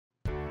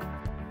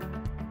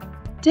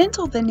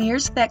Dental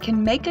veneers that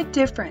can make a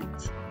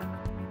difference.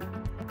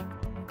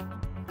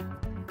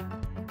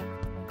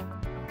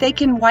 They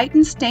can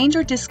whiten stained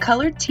or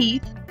discolored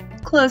teeth,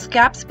 close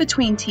gaps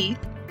between teeth,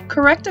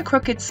 correct a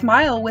crooked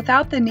smile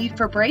without the need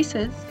for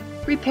braces,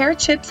 repair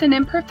chips and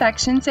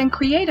imperfections, and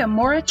create a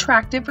more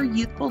attractive or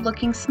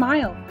youthful-looking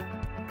smile.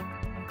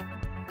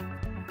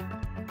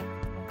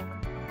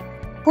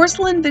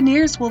 Porcelain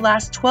veneers will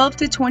last 12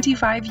 to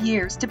 25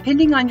 years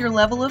depending on your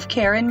level of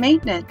care and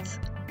maintenance.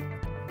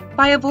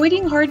 By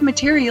avoiding hard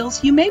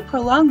materials, you may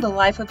prolong the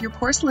life of your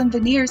porcelain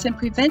veneers and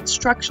prevent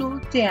structural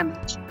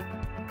damage.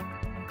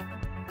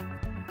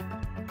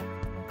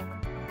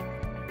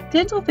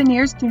 Dental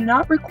veneers do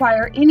not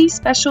require any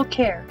special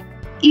care.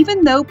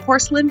 Even though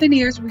porcelain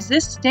veneers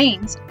resist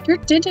stains, your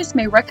dentist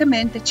may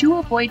recommend that you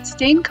avoid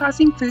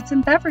stain-causing foods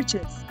and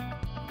beverages.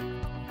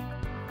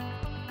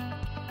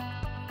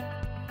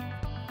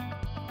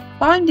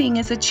 Bonding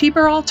is a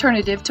cheaper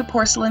alternative to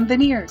porcelain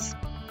veneers.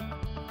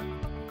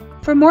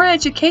 For more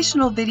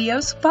educational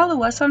videos,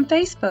 follow us on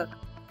Facebook.